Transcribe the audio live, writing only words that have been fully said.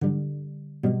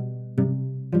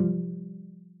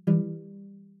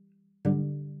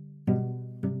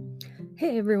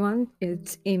Hey everyone,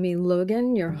 it's Amy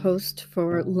Logan, your host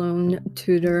for Lone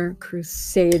Tutor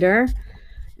Crusader,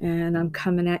 and I'm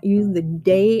coming at you the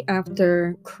day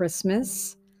after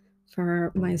Christmas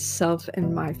for myself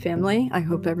and my family. I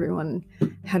hope everyone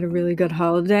had a really good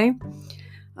holiday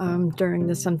during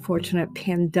this unfortunate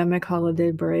pandemic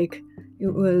holiday break.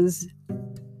 It was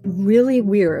really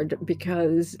weird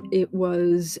because it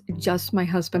was just my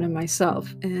husband and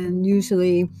myself, and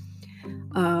usually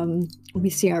we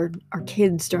see our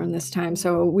kids during this time.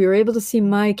 So we were able to see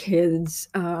my kids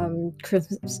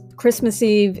Christmas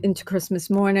Eve into Christmas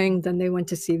morning. Then they went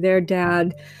to see their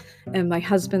dad, and my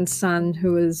husband's son,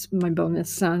 who is my bonus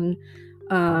son,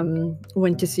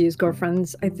 went to see his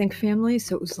girlfriend's, I think, family.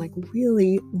 So it was like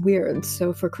really weird.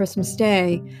 So for Christmas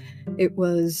Day, it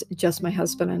was just my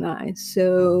husband and I.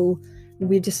 So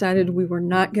we decided we were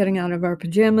not getting out of our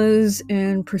pajamas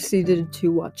and proceeded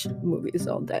to watch movies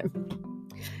all day.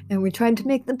 And we tried to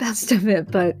make the best of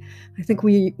it, but I think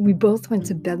we both went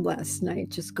to bed last night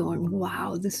just going,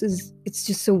 wow, it's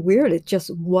just so weird. It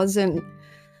just wasn't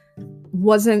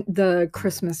the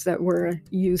Christmas that we're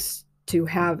used to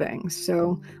having.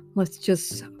 So let's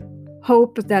just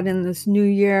hope that in this new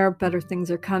year, better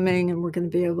things are coming and we're going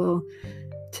to be able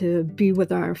to be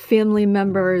with our family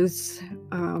members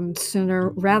sooner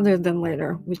rather than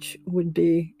later, which would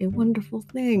be a wonderful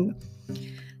thing.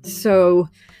 So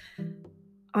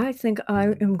I think I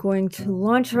am going to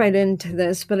launch right into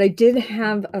this, but I did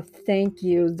have a thank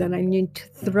you that I need to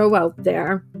throw out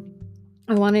there.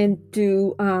 I want to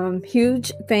do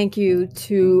huge thank you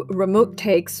to Remote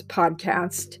Takes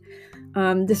podcast.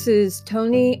 This is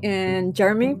Tony and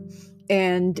Jeremy,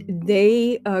 and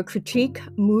they critique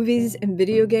movies and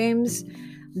video games.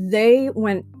 They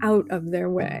went out of their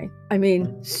way. I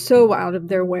mean, so out of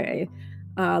their way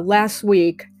last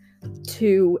week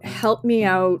to help me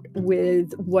out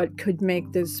with what could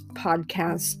make this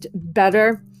podcast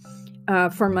better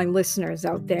for my listeners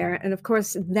out there. And of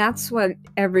course, that's what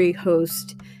every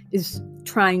host is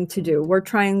trying to do. We're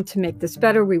trying to make this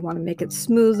better. We want to make it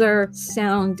smoother,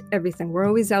 sound, everything. We're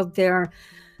always out there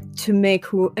to make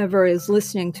whoever is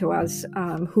listening to us,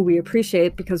 who we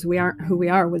appreciate because we aren't who we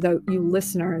are without you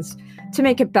listeners, to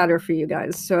make it better for you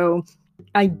guys. So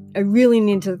I really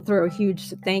need to throw a huge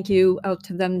thank you out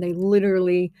to them. They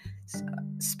literally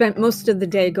spent most of the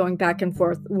day going back and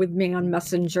forth with me on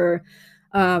Messenger,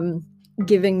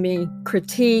 giving me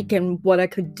critique and what I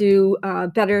could do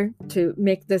better to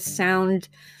make this sound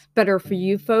better for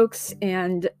you folks.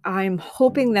 And I'm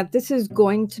hoping that this is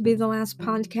going to be the last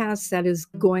podcast that is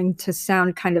going to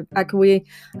sound kind of echoey.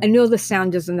 I know the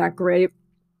sound isn't that great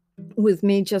with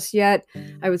me just yet.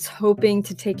 I was hoping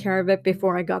to take care of it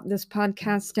before I got this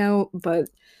podcast out, but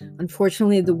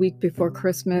unfortunately the week before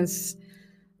Christmas,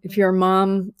 if you're a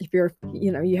mom, if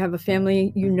you have a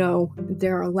family,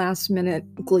 there are last minute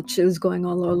glitches going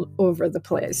all over the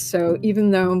place. So even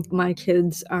though my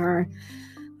kids are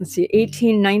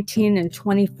 18, 19, and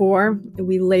 24,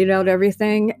 we laid out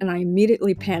everything and I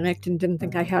immediately panicked and didn't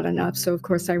think I had enough. So of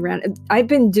course I ran. I've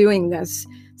been doing this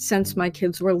since my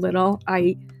kids were little.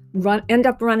 I end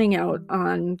up running out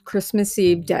on Christmas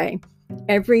Eve day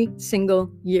every single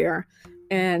year.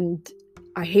 And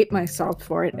I hate myself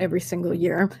for it every single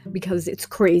year because it's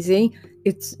crazy.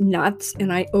 It's nuts.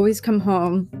 And I always come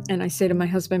home and I say to my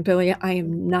husband, Billy, I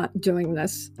am not doing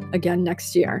this again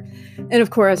next year. And of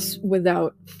course,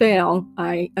 without fail,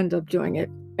 I end up doing it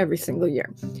every single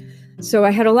year. So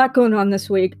I had a lot going on this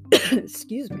week.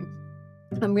 Excuse me.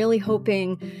 I'm really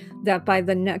hoping that by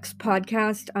the next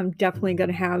podcast, I'm definitely going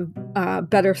to have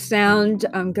better sound.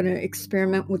 I'm going to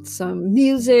experiment with some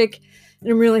music, and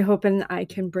I'm really hoping I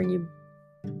can bring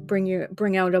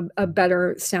out a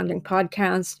better sounding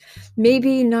podcast.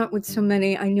 Maybe not with so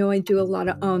many. I know I do a lot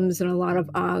of ums and a lot of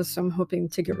ahs, so I'm hoping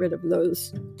to get rid of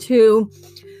those too.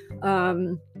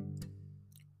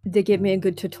 They gave me a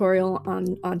good tutorial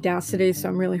on Audacity, so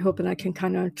I'm really hoping I can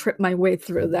kind of trip my way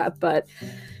through that. But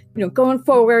going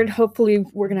forward, hopefully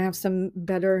we're going to have some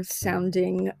better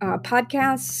sounding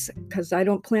podcasts because I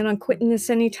don't plan on quitting this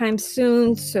anytime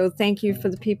soon. So thank you for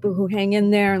the people who hang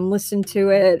in there and listen to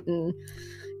it and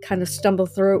kind of stumble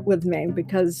through it with me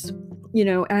because,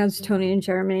 as Tony and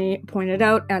Jeremy pointed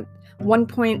out, at one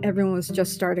point, everyone was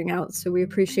just starting out. So we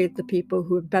appreciate the people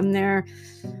who have been there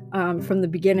from the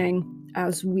beginning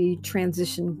as we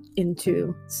transition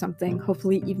into something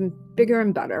hopefully even bigger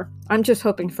and better. I'm just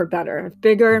hoping for better. If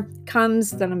bigger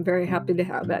comes, then I'm very happy to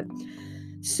have it.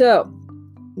 So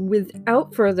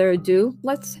without further ado,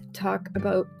 let's talk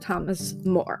about Thomas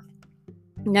More.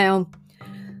 Now,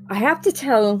 I have to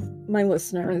tell my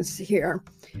listeners here,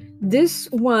 this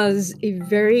was a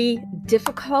very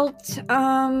difficult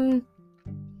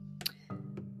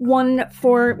one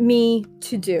for me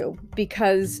to do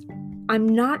because I'm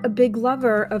not a big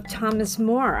lover of Thomas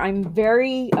More. I'm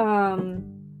very,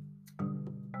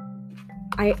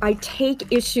 I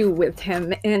take issue with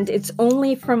him, and it's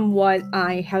only from what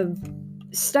I have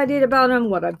studied about him,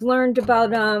 what I've learned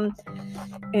about him.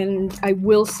 And I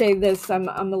will say this, I'm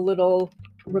a little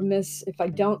remiss if I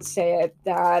don't say it,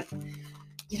 that,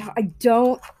 I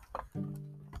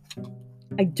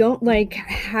don't like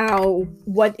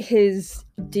what his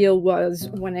deal was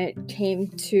when it came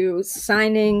to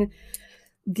signing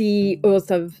the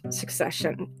oath of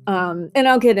succession. And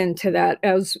I'll get into that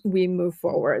as we move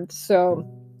forward. So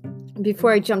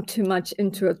before I jump too much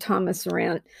into a Thomas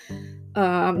rant,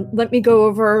 let me go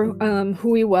over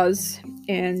who he was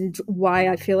and why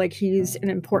I feel like he's an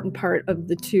important part of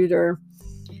the Tudor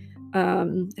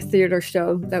theater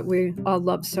show that we all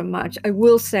love so much. I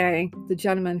will say the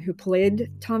gentleman who played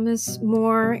Thomas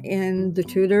More in The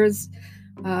Tudors,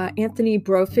 Anthony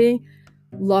Brophy,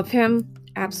 love him.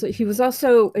 Absolutely. He was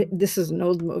also, this is an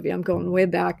old movie, I'm going way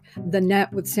back, The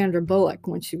Net with Sandra Bullock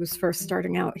when she was first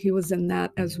starting out. He was in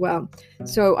that as well.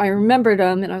 So I remembered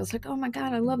him and I was like, oh my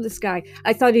God, I love this guy.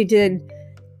 I thought he did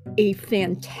a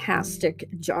fantastic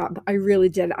job. I really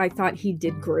did. I thought he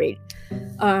did great.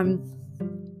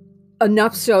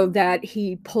 Enough so that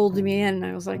he pulled me in and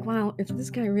I was like, well, if this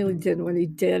guy really did what he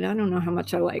did, I don't know how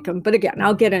much I like him. But again,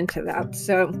 I'll get into that.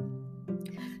 So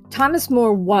Thomas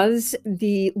More was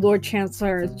the Lord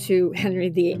Chancellor to Henry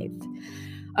VIII.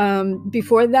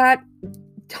 Before that,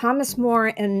 Thomas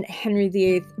More and Henry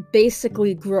VIII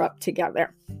basically grew up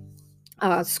together,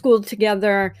 schooled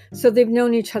together. So they've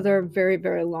known each other a very,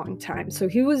 very long time. So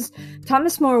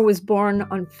Thomas More was born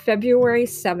on February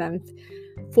 7th,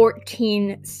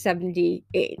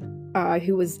 1478.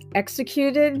 He was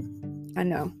executed. I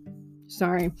know,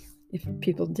 sorry if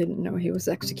people didn't know he was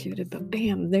executed, but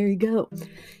bam, there you go.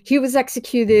 He was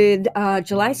executed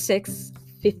July 6th,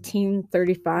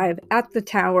 1535 at the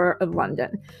Tower of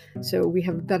London. So we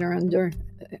have a better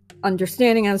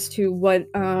understanding as to what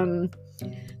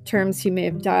terms he may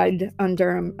have died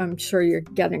under. I'm sure you're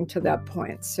getting to that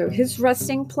point. So his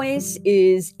resting place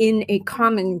is in a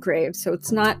common grave. So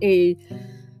it's not a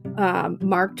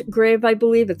marked grave, I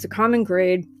believe. It's a common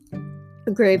grave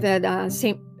at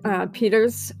St.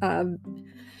 Peter's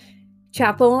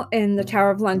Chapel in the Tower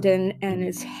of London, and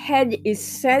his head is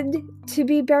said to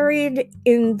be buried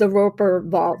in the Roper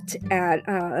Vault at,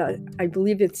 I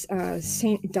believe it's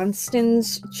St.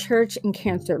 Dunstan's Church in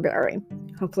Canterbury.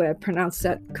 Hopefully I pronounced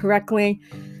that correctly,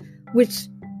 which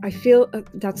I feel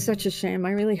that's such a shame.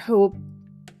 I really hope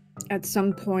at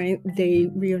some point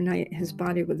they reunite his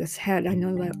body with his head. I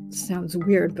know that sounds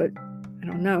weird, but I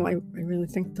don't know. I really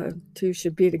think the two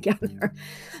should be together.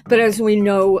 But as we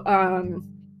know,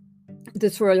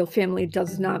 this royal family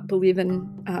does not believe in,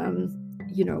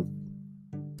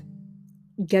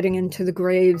 getting into the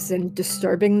graves and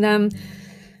disturbing them.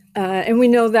 And we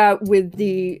know that with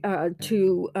the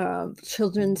two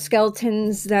children's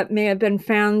skeletons that may have been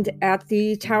found at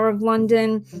the Tower of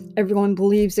London, everyone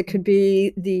believes it could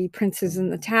be the princes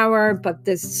in the tower, but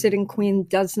this sitting queen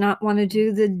does not want to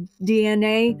do the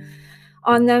DNA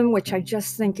on them, which I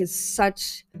just think is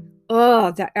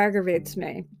that aggravates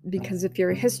me, because if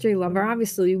you're a history lover,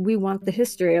 obviously we want the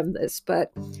history of this.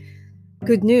 But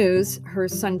good news, her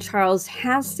son Charles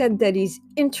has said that he's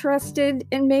interested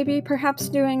in maybe perhaps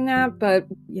doing that, but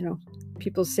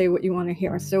people say what you want to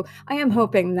hear. So I am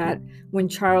hoping that when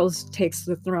Charles takes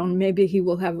the throne, maybe he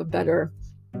will have a better,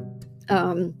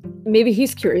 maybe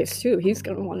he's curious too. He's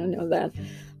going to want to know that,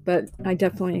 but I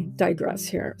definitely digress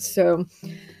here. So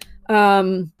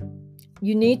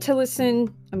you need to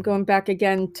listen. I'm going back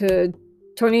again to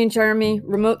Tony and Jeremy,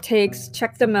 Remote Takes.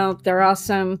 Check them out. They're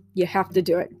awesome. You have to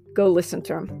do it. Go listen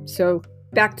to them. So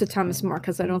back to Thomas More,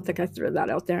 because I don't think I threw that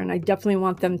out there. And I definitely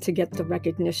want them to get the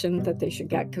recognition that they should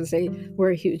get, because they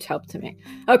were a huge help to me.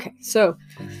 Okay, so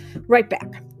right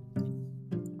back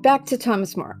to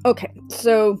Thomas More. Okay,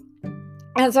 so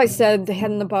as I said, the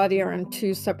head and the body are in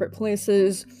two separate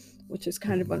places, which is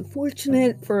kind of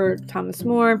unfortunate for Thomas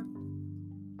More.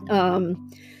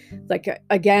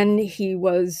 Again, he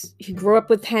grew up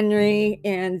with Henry,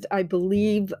 and I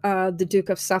believe the Duke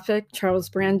of Suffolk, Charles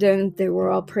Brandon. They were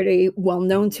all pretty well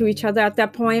known to each other at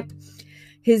that point.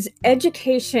 His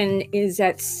education is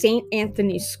at St.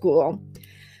 Anthony's School.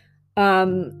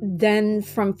 Then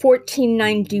from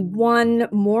 1491,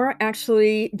 More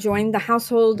actually joined the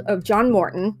household of John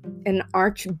Morton, an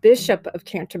Archbishop of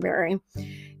Canterbury,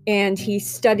 and he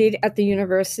studied at the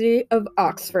University of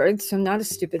Oxford, so not a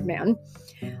stupid man.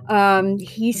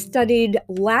 He studied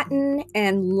Latin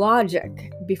and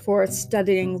logic before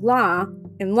studying law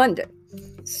in London.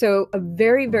 So a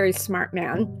very, very smart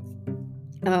man,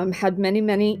 had many,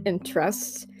 many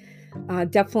interests.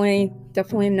 Definitely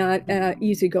not an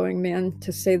easygoing man,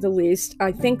 to say the least.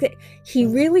 I think that he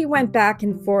really went back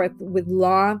and forth with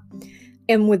law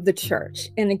and with the church.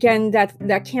 And again,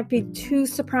 that can't be too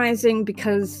surprising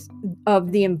because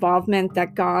of the involvement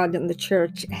that God and the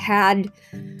church had,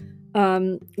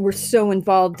 were so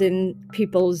involved in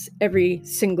people's every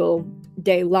single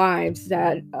day lives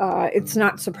that it's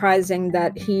not surprising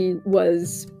that he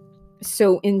was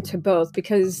so into both,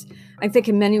 because I think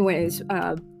in many ways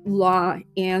law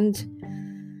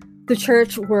and the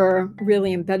church were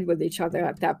really in bed with each other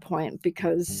at that point,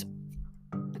 because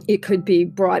it could be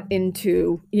brought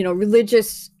into,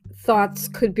 religious thoughts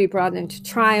could be brought into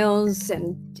trials,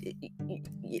 and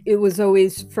it was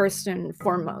always first and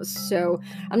foremost. So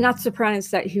I'm not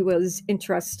surprised that he was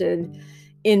interested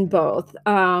in both.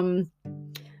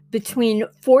 Between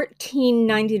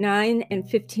 1499 and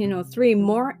 1503,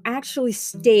 More actually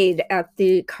stayed at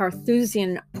the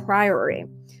Carthusian Priory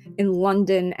in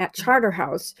London at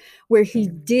Charterhouse, where he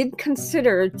did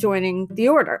consider joining the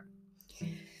order.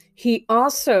 He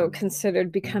also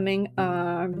considered becoming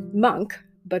a monk,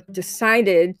 but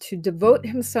decided to devote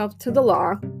himself to the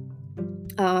law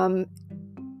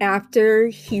after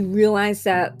he realized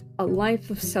that a life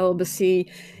of celibacy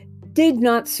did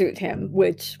not suit him,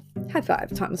 which, high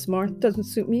five, Thomas More, doesn't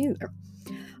suit me either.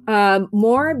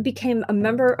 More became a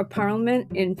member of Parliament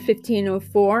in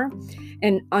 1504,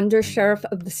 an under-sheriff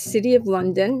of the City of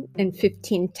London in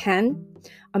 1510,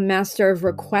 a Master of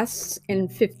Requests in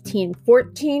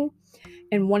 1514,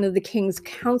 and one of the King's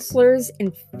counselors in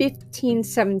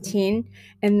 1517,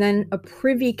 and then a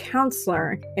Privy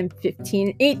Councillor in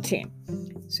 1518.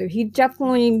 So he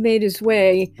definitely made his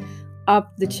way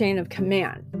up the chain of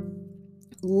command.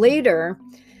 Later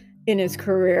in his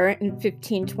career, in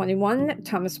 1521,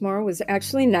 Thomas More was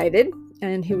actually knighted,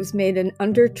 and he was made an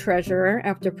under-treasurer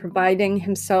after proving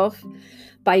himself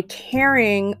by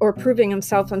carrying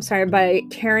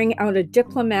out a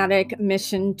diplomatic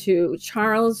mission to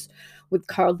Charles with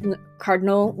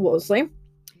Cardinal Wolsey.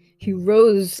 He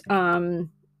rose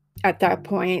at that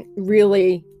point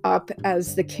really up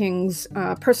as the king's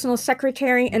personal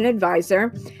secretary and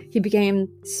advisor. He became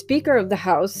Speaker of the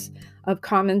House of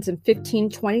Commons in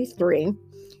 1523,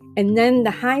 and then the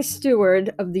High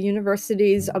Steward of the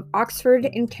Universities of Oxford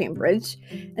and Cambridge,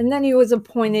 and then he was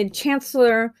appointed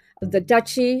Chancellor of the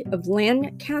Duchy of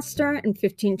Lancaster in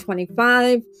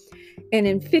 1525, and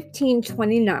in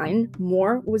 1529,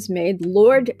 More was made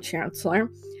Lord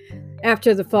Chancellor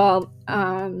after the fall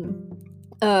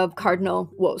of Cardinal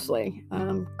Wolsey.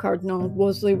 Cardinal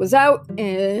Wolsey was out,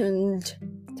 and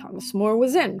Thomas More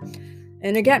was in.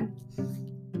 And again,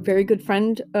 very good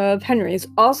friend of Henry's.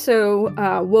 Also,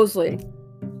 Wolsey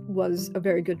was a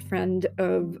very good friend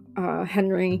of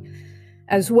Henry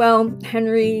as well.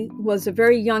 Henry was a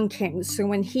very young king, so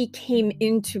when he came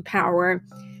into power,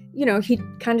 he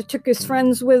kind of took his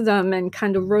friends with him and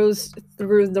kind of rose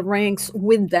through the ranks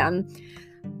with them.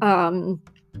 And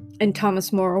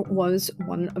Thomas More was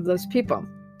one of those people.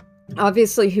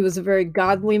 Obviously, he was a very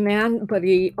godly man, but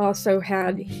he also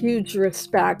had huge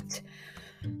respect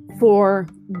for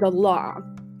the law.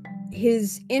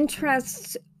 His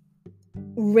interests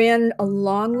ran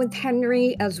along with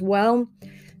Henry as well.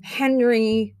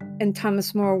 Henry and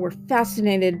Thomas More were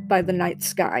fascinated by the night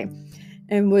sky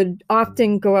and would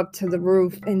often go up to the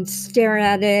roof and stare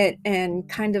at it and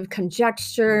kind of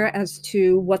conjecture as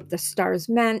to what the stars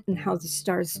meant and how the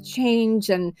stars change.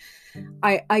 And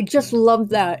I just love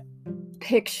that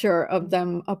picture of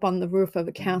them up on the roof of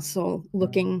a castle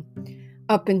looking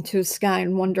up into the sky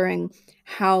and wondering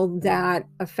how that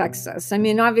affects us. I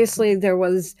mean, obviously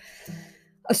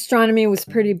astronomy was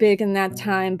pretty big in that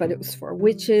time, but it was for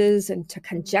witches and to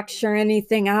conjecture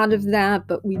anything out of that.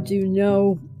 But we do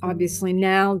know, obviously,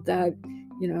 now that,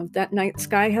 that night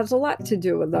sky has a lot to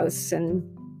do with us and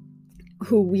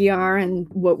who we are and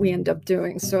what we end up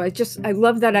doing. So I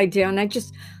love that idea. And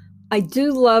I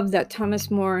do love that Thomas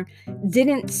More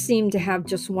didn't seem to have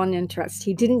just one interest.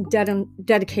 He didn't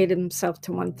dedicate himself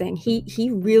to one thing. He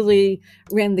really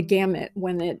ran the gamut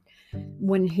when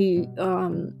he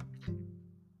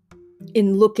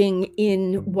in looking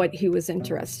in what he was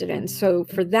interested in. So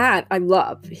for that, I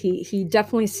love. He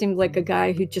definitely seemed like a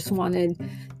guy who just wanted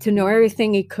to know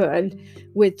everything he could,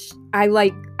 which I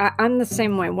like. I'm the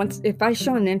same way. If I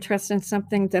show an interest in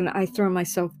something, then I throw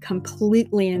myself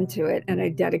completely into it and I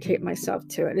dedicate myself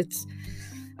to it.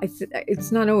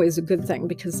 It's not always a good thing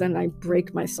because then I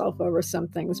break myself over some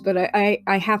things, but I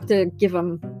have to give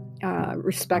them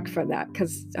respect for that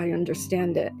because I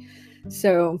understand it.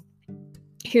 So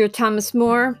here, Thomas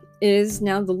More is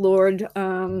now the Lord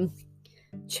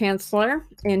Chancellor,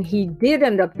 and he did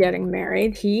end up getting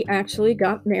married. He actually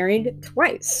got married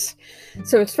twice.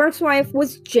 So his first wife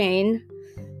was Jane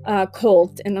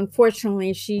Colt, and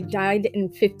unfortunately she died in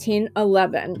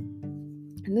 1511.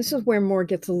 And this is where More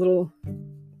gets a little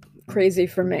crazy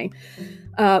for me.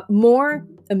 More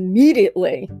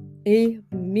immediately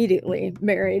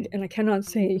married, and I cannot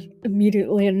say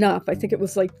immediately enough. I think it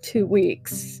was like 2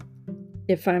 weeks,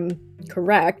 if I'm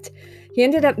correct. He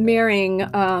ended up marrying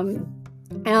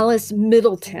Alice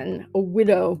Middleton, a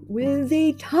widow with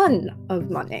a ton of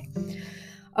money.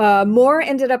 More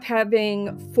ended up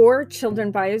having 4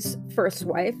 children by his first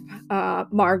wife,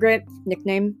 Margaret,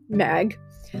 nicknamed Meg.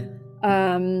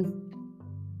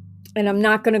 And I'm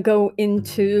not going to go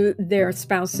into their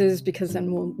spouses because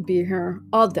then we'll be here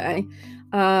all day.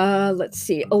 Let's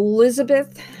see.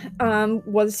 Elizabeth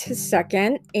was his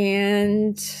second.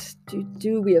 And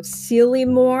we have Celie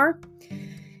More.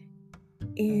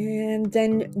 And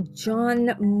then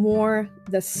John More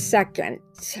the second.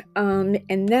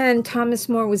 And then Thomas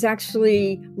More was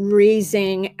actually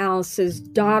raising Alice's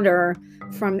daughter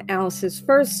from Alice's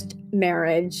first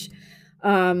marriage.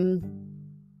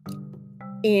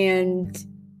 And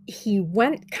he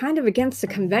went kind of against the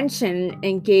convention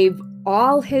and gave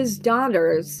all his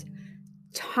daughters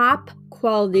top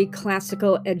quality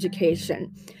classical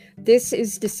education. This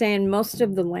is to say in most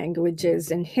of the languages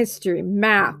in history,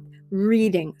 math,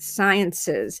 reading,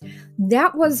 sciences.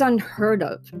 That was unheard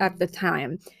of at the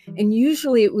time. And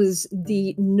usually it was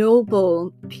the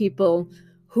noble people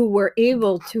who were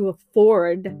able to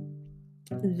afford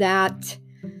that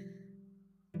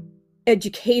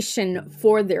education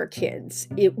for their kids.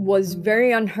 It was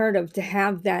very unheard of to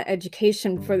have that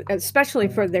education especially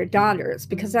for their daughters,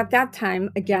 because at that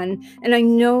time, again, and I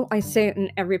know I say it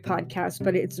in every podcast,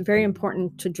 but it's very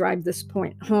important to drive this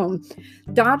point home.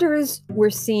 Daughters were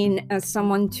seen as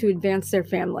someone to advance their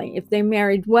family. If they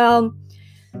married well,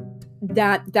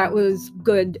 that was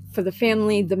good for the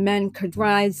family. The men could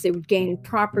rise, they would gain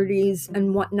properties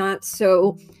and whatnot.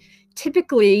 So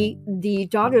typically, the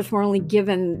daughters were only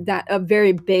given a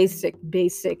very basic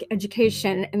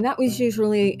education, and that was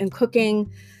usually in cooking,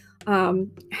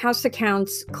 house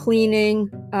accounts, cleaning,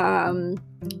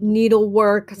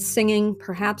 needlework, singing,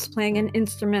 perhaps playing an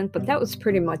instrument, but that was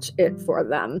pretty much it for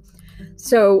them.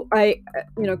 So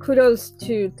kudos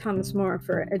to Thomas More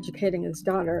for educating his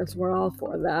daughters. We're all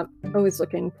for that, always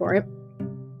looking for it.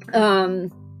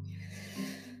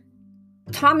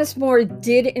 Thomas More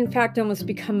did, in fact, almost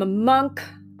become a monk.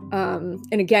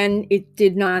 And again, it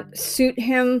did not suit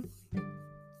him.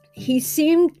 He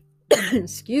seemed,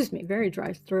 excuse me, very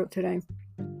dry throat today.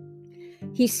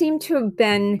 He seemed to have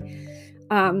been,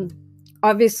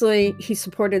 obviously, he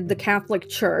supported the Catholic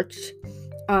Church.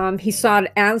 He saw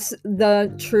it as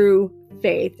the true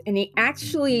faith. And he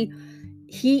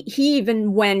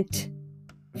even went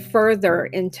further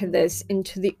into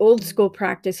the old school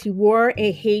practice. He wore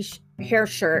a hair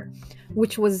shirt,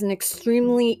 which was an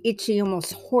extremely itchy,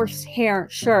 almost horsehair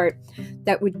shirt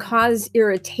that would cause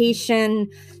irritation.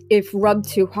 If rubbed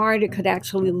too hard, it could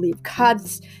actually leave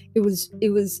cuts. It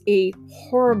was a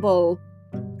horrible,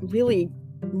 really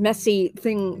messy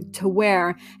thing to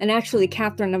wear. And actually,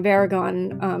 Catherine of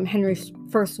Aragon, Henry's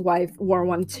first wife, wore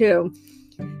one too.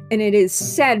 And it is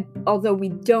said, although we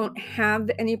don't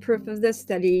have any proof of this,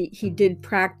 that he did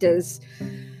practice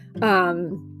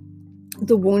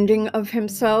the wounding of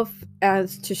himself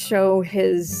as to show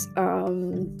his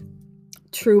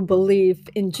true belief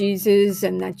in Jesus,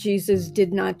 and that Jesus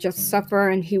did not just suffer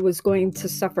and he was going to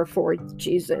suffer for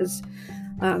Jesus.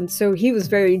 So he was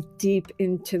very deep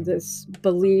into this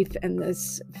belief and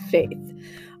this faith.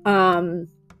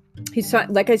 He saw,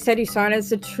 like I said, he saw it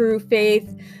as a true faith.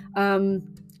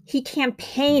 He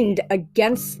campaigned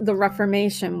against the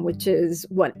Reformation, which is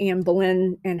what Anne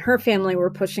Boleyn and her family were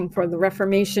pushing for, the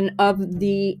Reformation of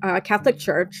the Catholic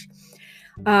Church.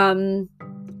 And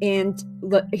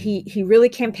he really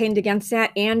campaigned against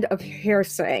that, and of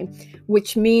heresy,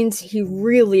 which means he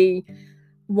really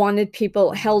wanted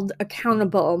people held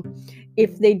accountable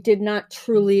if they did not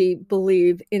truly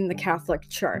believe in the Catholic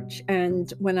Church.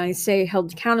 And when I say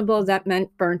held accountable, that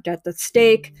meant burnt at the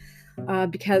stake.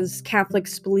 Because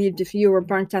Catholics believed if you were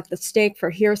burnt at the stake for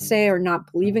heresy or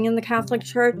not believing in the Catholic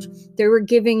Church, they were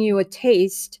giving you a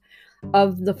taste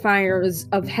of the fires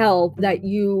of hell that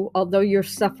you, although you're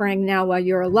suffering now while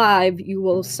you're alive, you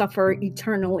will suffer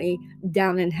eternally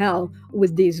down in hell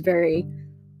with these very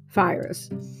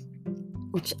fires.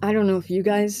 Which I don't know if you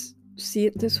guys see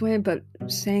it this way, but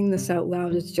saying this out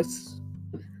loud is just,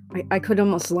 I could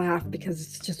almost laugh because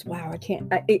it's just, wow, I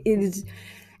can't, it is.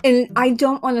 And I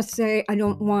don't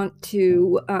want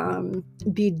to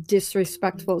be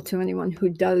disrespectful to anyone who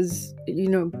does,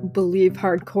 believe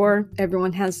hardcore.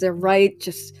 Everyone has their right.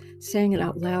 Just saying it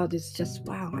out loud is just,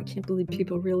 wow, I can't believe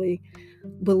people really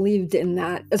believed in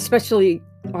that, especially,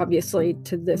 obviously,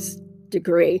 to this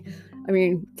degree. I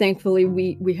mean, thankfully,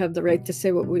 we have the right to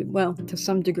say to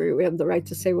some degree, we have the right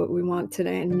to say what we want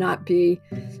today and not be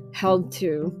held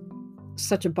to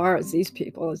such a bar as these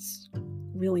people. It's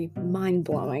really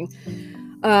mind-blowing.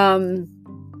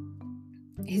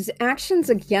 His actions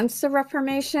against the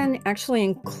Reformation actually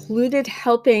included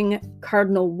helping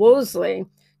Cardinal Wolsey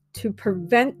to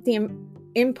prevent the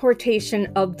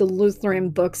importation of the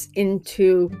Lutheran books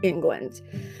into England.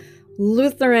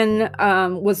 Lutheran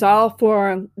was all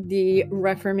for the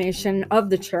Reformation of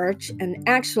the church, and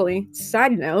actually,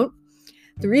 side note,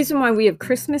 the reason why we have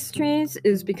Christmas trees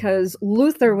is because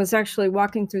Luther was actually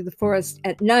walking through the forest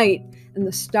at night and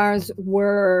the stars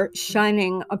were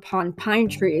shining upon pine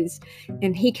trees.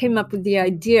 And he came up with the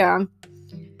idea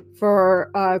for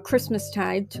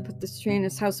Christmastide to put this tree in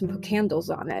his house and put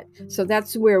candles on it. So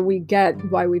that's where we get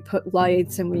why we put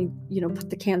lights and we,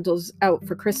 put the candles out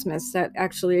for Christmas. That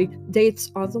actually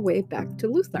dates all the way back to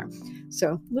Luther.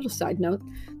 So, little side note.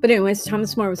 But anyways,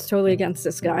 Thomas More was totally against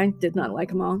this guy. Did not like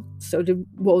him all. So did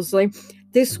Wolsey.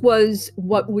 This was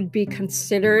what would be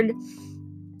considered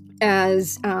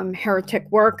as heretic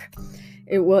work.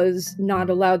 It was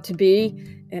not allowed to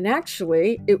be. And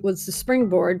actually, it was the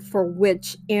springboard for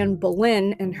which Anne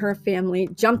Boleyn and her family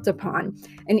jumped upon.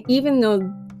 And even though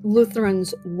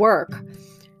Lutherans' work,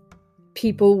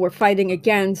 people were fighting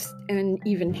against, and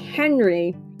even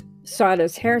Henry saw it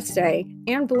as heresy,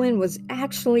 Anne Boleyn was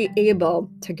actually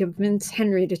able to convince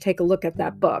Henry to take a look at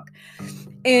that book.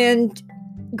 And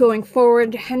going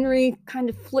forward, Henry kind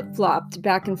of flip-flopped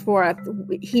back and forth.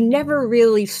 He never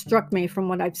really struck me, from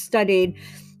what I've studied,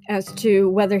 as to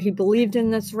whether he believed in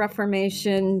this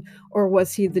Reformation or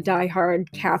was he the diehard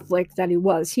Catholic that he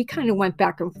was. He kind of went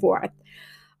back and forth.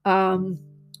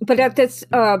 But at this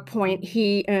point,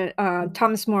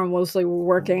 Thomas More and Wolsey were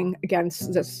working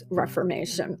against this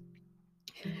Reformation.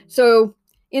 So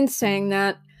in saying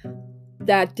that,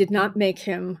 that did not make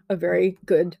him a very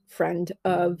good friend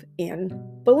of Anne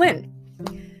Boleyn.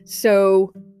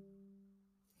 So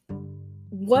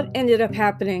what ended up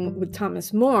happening with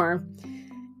Thomas More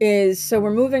is, so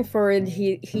we're moving forward.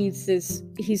 He's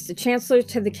the chancellor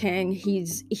to the king.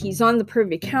 He's on the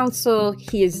Privy Council.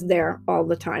 He is there all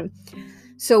the time.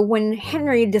 So when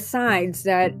Henry decides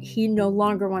that he no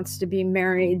longer wants to be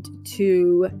married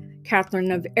to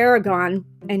Catherine of Aragon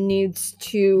and needs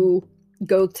to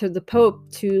go to the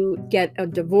Pope to get a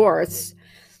divorce,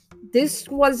 this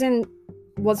wasn't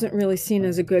really seen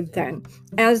as a good thing.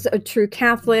 As a true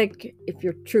Catholic, if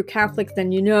you're a true Catholic,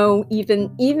 then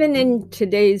even in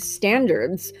today's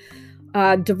standards,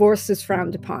 divorce is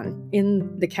frowned upon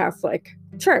in the Catholic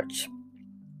Church,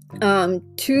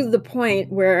 to the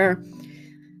point where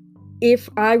if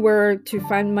I were to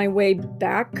find my way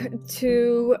back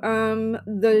to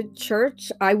the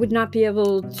church, I would not be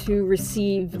able to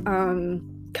receive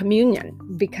communion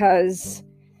because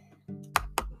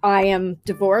I am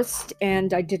divorced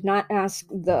and I did not ask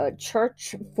the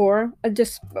church for a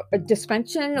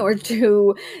dispensation or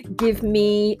to give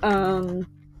me,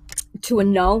 to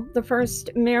annul the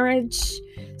first marriage.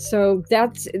 So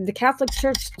that's, the Catholic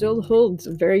Church still holds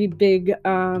a very big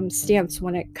stance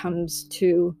when it comes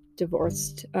to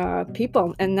divorced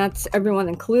people, and that's everyone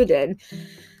included.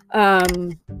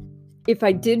 If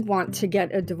I did want to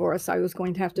get a divorce, I was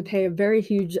going to have to pay a very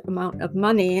huge amount of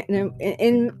money.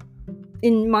 And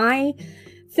in my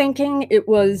thinking, it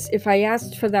was, if I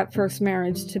asked for that first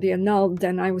marriage to be annulled,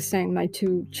 then I was saying my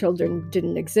two children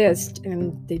didn't exist,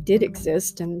 and they did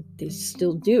exist, and they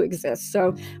still do exist.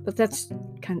 So, but that's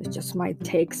kind of just my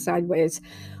take sideways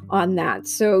on that.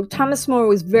 So Thomas More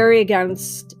was very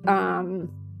against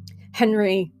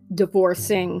Henry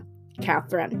divorcing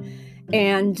Catherine.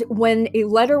 And when a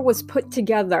letter was put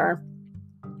together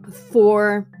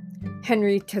for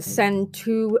Henry to send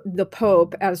to the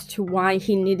Pope as to why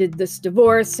he needed this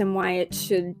divorce and why it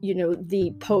should,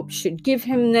 the Pope should give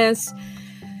him this,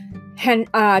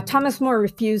 Thomas More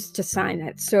refused to sign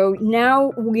it. So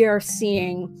now we are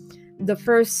seeing the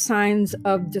first signs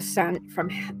of dissent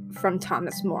from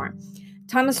Thomas More.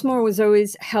 Thomas More was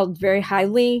always held very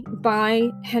highly by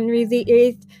Henry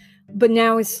VIII, but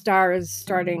now his star is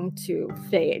starting to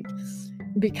fade.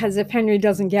 Because if Henry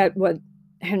doesn't get what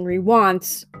Henry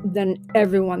wants, then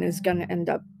everyone is going to end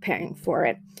up paying for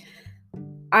it.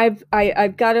 I've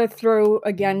got to throw,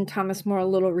 again, Thomas More a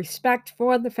little respect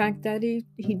for the fact that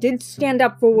he did stand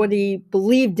up for what he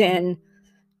believed in,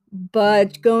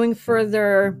 But going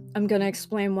further, I'm going to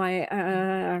explain why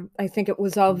I think it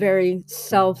was all very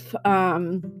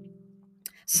self-serving.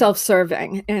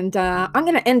 And I'm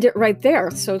going to end it right there.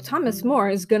 So Thomas More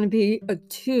is going to be a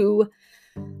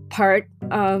 2-part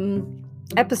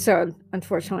episode.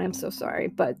 Unfortunately, I'm so sorry.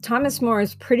 But Thomas More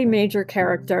is a pretty major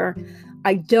character.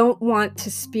 I don't want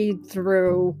to speed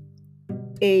through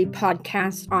a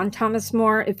podcast on Thomas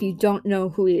More if you don't know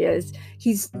who he is.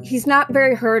 He's not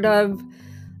very heard of.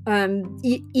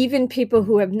 Even people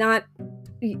who have not,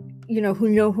 who know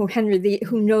who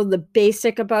who know the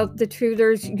basic about the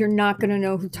Tudors, you're not going to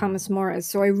know who Thomas More is.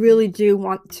 So I really do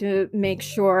want to make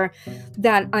sure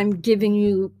that I'm giving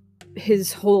you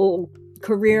his whole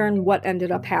career and what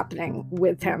ended up happening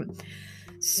with him.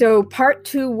 So part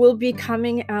 2 will be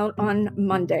coming out on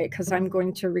Monday because I'm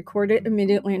going to record it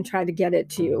immediately and try to get it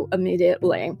to you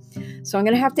immediately. So I'm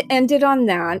going to have to end it on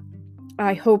that.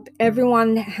 I hope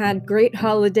everyone had great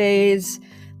holidays,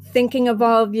 thinking of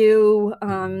all of you,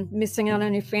 missing out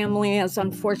on your family, as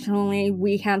unfortunately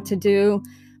we had to do.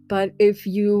 But if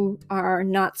you are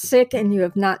not sick and you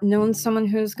have not known someone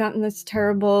who's gotten this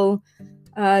terrible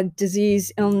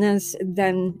disease, illness,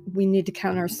 then we need to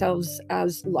count ourselves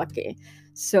as lucky.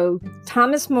 So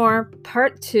Thomas More,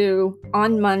 part 2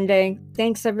 on Monday.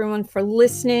 Thanks everyone for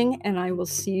listening, and I will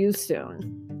see you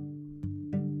soon.